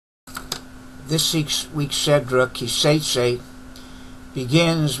This week's Sedra, Teitzei,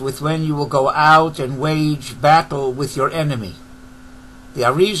 begins with when you will go out and wage battle with your enemy. The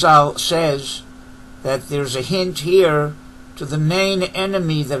Arizal says that there's a hint here to the main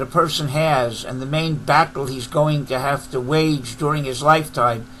enemy that a person has, and the main battle he's going to have to wage during his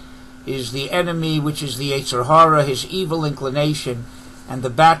lifetime is the enemy, which is the Yetzer Hara, his evil inclination, and the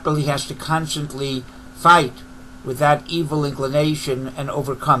battle he has to constantly fight with that evil inclination and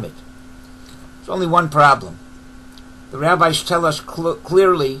overcome it. There's only one problem. The rabbis tell us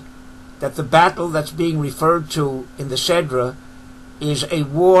clearly that the battle that's being referred to in the Sedra is a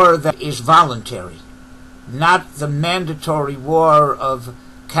war that is voluntary, not the mandatory war of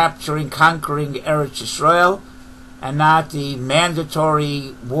capturing, conquering Eretz Yisrael, and not the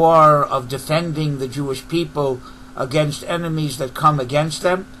mandatory war of defending the Jewish people against enemies that come against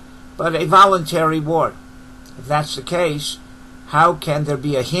them, but a voluntary war. If that's the case, how can there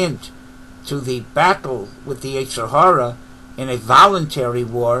be a hint to the battle with the Yetzer Hara in a voluntary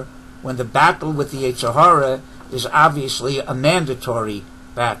war when the battle with the Yetzer Hara is obviously a mandatory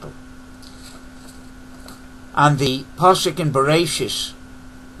battle? On the Pasuk in Bereshis,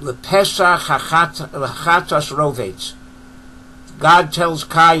 Lepesach Hachatas Rovetz, God tells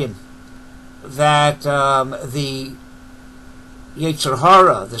Cain that the Yetzer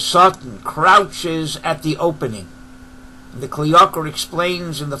Hara, the Satan, crouches at the opening. The Kli Yakar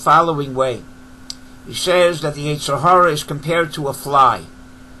explains in the following way. He says that the Yetzer Hara is compared to a fly.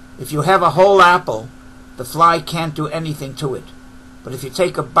 If you have a whole apple, the fly can't do anything to it. But if you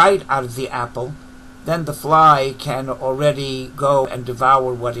take a bite out of the apple, then the fly can already go and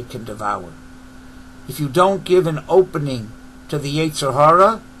devour what it can devour. If you don't give an opening to the Yetzer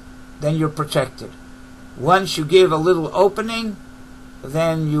Hara, then you're protected. Once you give a little opening,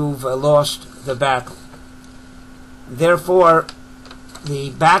 then you've lost the battle. Therefore,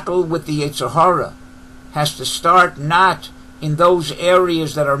 the battle with the Yetzer Hara has to start not in those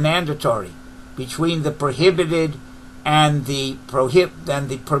areas that are mandatory, between the prohibited and the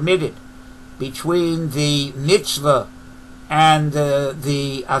permitted, between the mitzvah and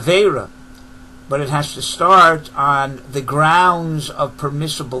the avera, but it has to start on the grounds of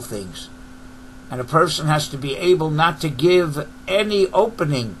permissible things. And a person has to be able not to give any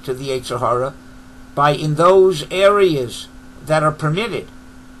opening to the Yetzer Hara by, in those areas that are permitted,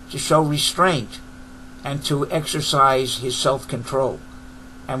 to show restraint and to exercise his self-control.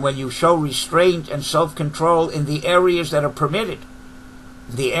 And when you show restraint and self-control in the areas that are permitted,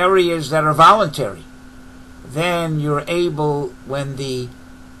 the areas that are voluntary, then you're able, when the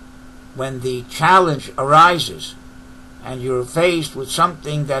challenge arises and you're faced with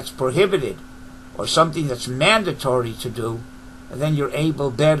something that's prohibited or something that's mandatory to do, then you're able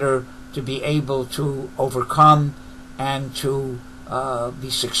better to be able to overcome and to be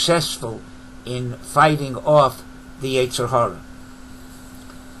successful in fighting off the Yetzer Hara.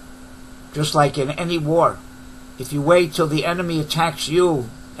 Just like in any war, if you wait till the enemy attacks you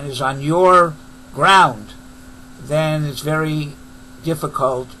and is on your ground, then it's very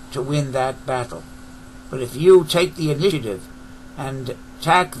difficult to win that battle. But if you take the initiative and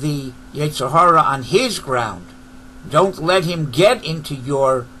attack the Yetzer Hara on his ground, don't let him get into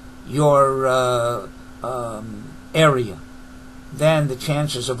your area, then the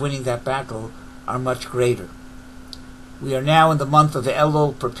chances of winning that battle are much greater. We are now in the month of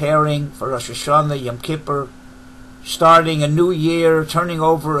Elul, preparing for Rosh Hashanah, Yom Kippur, starting a new year, turning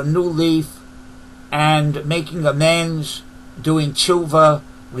over a new leaf, and making amends, doing tshuva,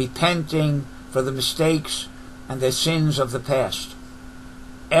 repenting for the mistakes and the sins of the past.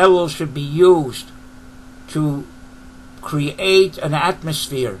 Elul should be used to create an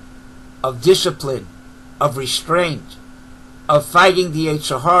atmosphere of discipline, of restraint, of fighting the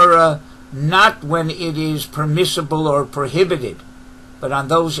Yetzer Hara, not when it is permissible or prohibited, but on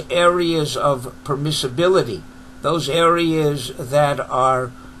those areas of permissibility, those areas that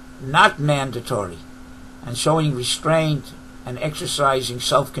are not mandatory, and showing restraint and exercising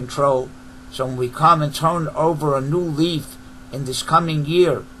self-control. So when we come and turn over a new leaf in this coming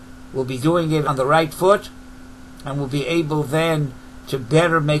year, we'll be doing it on the right foot, and we'll be able then to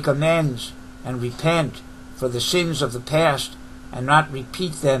better make amends and repent for the sins of the past and not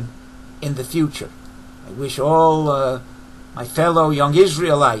repeat them in the future. I wish all my fellow young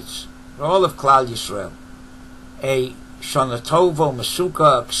Israelites, all of Klal Yisrael, a Shana Tova,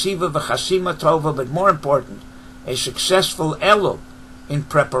 Masuka, Ksiva, V'chasima Tova, but more important, a successful Elul in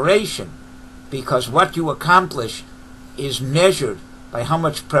preparation, because what you accomplish is measured by how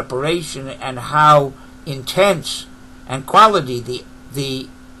much preparation and how intense and quality the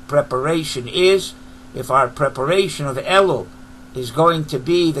preparation is. If our preparation of Elul is going to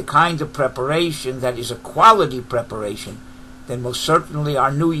be the kind of preparation that is a quality preparation, then most certainly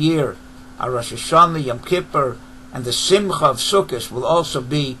our New Year, our Rosh Hashanah, Yom Kippur, and the Simcha of Sukkot will also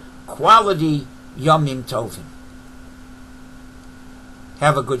be quality Yomim Tovim.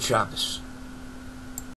 Have a good Shabbos.